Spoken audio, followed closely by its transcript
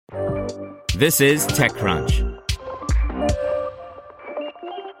This is TechCrunch.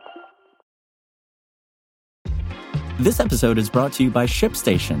 This episode is brought to you by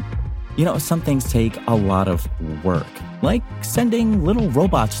ShipStation. You know, some things take a lot of work, like sending little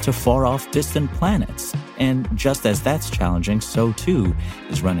robots to far-off distant planets. And just as that's challenging, so too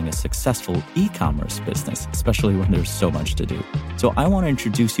is running a successful e-commerce business, especially when there's so much to do. So I want to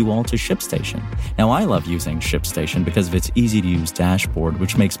introduce you all to ShipStation. Now, I love using ShipStation because of its easy-to-use dashboard,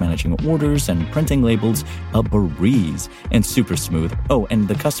 which makes managing orders and printing labels a breeze and super smooth. Oh, and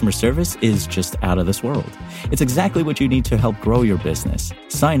the customer service is just out of this world. It's exactly what you need to help grow your business.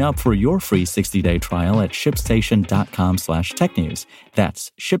 Sign up for your free 60-day trial at shipstation.com/technews.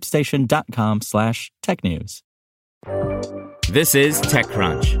 That's shipstation.com/technews. This is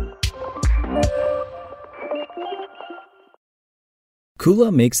TechCrunch.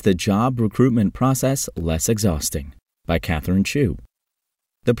 Kula makes the job recruitment process less exhausting, by Catherine Chu.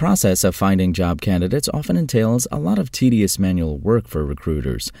 The process of finding job candidates often entails a lot of tedious manual work for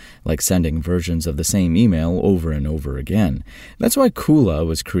recruiters, like sending versions of the same email over and over again. That's why Kula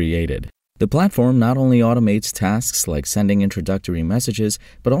was created. The platform not only automates tasks like sending introductory messages,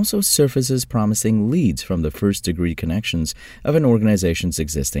 but also surfaces promising leads from the first-degree connections of an organization's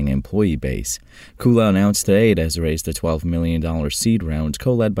existing employee base. Kula announced today it has raised a $12 million seed round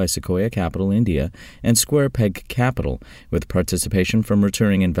co-led by Sequoia Capital India and Square Peg Capital, with participation from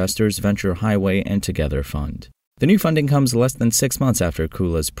returning investors Venture Highway and Together Fund. The new funding comes less than 6 months after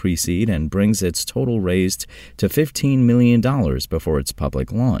Kula's pre-seed and brings its total raised to $15 million before its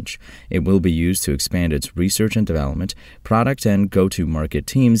public launch. It will be used to expand its research and development, product, and go-to-market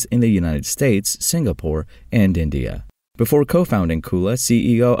teams in the United States, Singapore, and India. Before co-founding Kula,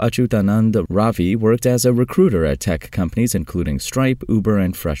 CEO Achyutanand Ravi worked as a recruiter at tech companies including Stripe, Uber,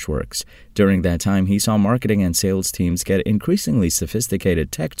 and Freshworks. During that time, he saw marketing and sales teams get increasingly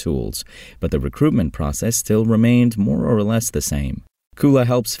sophisticated tech tools, but the recruitment process still remained more or less the same. Kula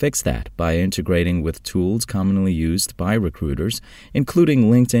helps fix that by integrating with tools commonly used by recruiters, including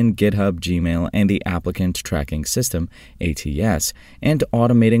LinkedIn, GitHub, Gmail, and the Applicant Tracking System, ATS, and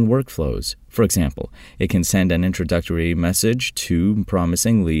automating workflows. For example, it can send an introductory message to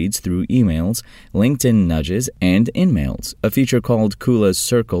promising leads through emails, LinkedIn nudges, and InMails. A feature called Kula's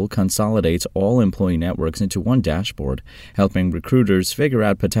Circle consolidates all employee networks into one dashboard, helping recruiters figure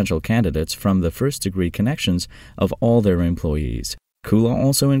out potential candidates from the first-degree connections of all their employees. Kula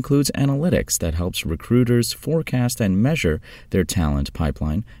also includes analytics that helps recruiters forecast and measure their talent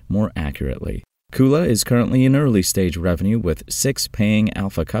pipeline more accurately. Kula is currently in early-stage revenue with 6 paying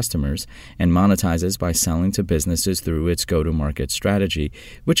alpha customers and monetizes by selling to businesses through its go-to-market strategy,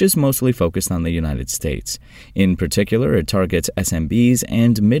 which is mostly focused on the United States. In particular, it targets SMBs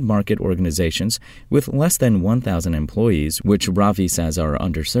and mid-market organizations with less than 1,000 employees, which Ravi says are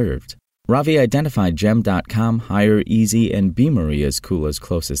underserved. Ravi identified Gem.com, Hire Easy, and Beamery as Kula's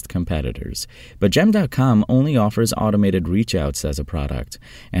closest competitors. But Gem.com only offers automated reach-outs as a product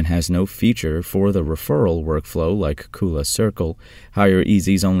and has no feature for the referral workflow like Kula Circle. Hire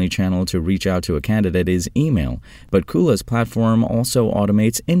Easy's only channel to reach out to a candidate is email, but Kula's platform also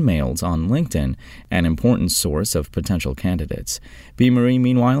automates InMails on LinkedIn, an important source of potential candidates. Beamery,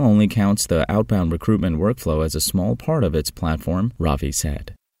 meanwhile, only counts the outbound recruitment workflow as a small part of its platform, Ravi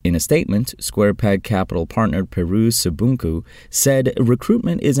said. In a statement, Square Peg Capital partner Peru Subunku said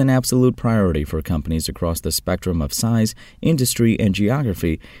recruitment is an absolute priority for companies across the spectrum of size, industry, and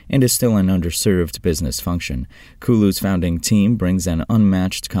geography, and is still an underserved business function. Kula's founding team brings an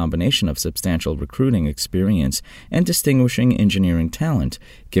unmatched combination of substantial recruiting experience and distinguishing engineering talent,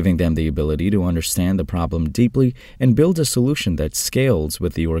 giving them the ability to understand the problem deeply and build a solution that scales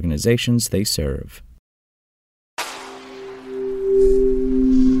with the organizations they serve.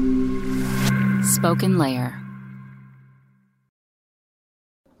 Spoken Layer.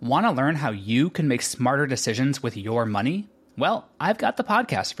 Want to learn how you can make smarter decisions with your money? Well, I've got the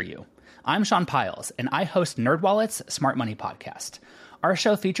podcast for you. I'm Sean Piles, and I host NerdWallet's Smart Money Podcast. Our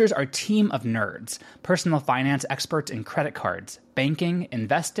show features our team of nerds, personal finance experts in credit cards, banking,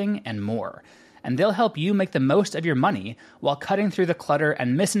 investing, and more. And they'll help you make the most of your money while cutting through the clutter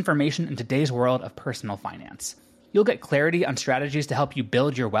and misinformation in today's world of personal finance. You'll get clarity on strategies to help you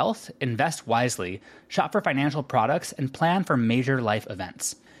build your wealth, invest wisely, shop for financial products, and plan for major life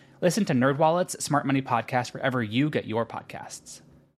events. Listen to NerdWallet's Smart Money Podcast wherever you get your podcasts.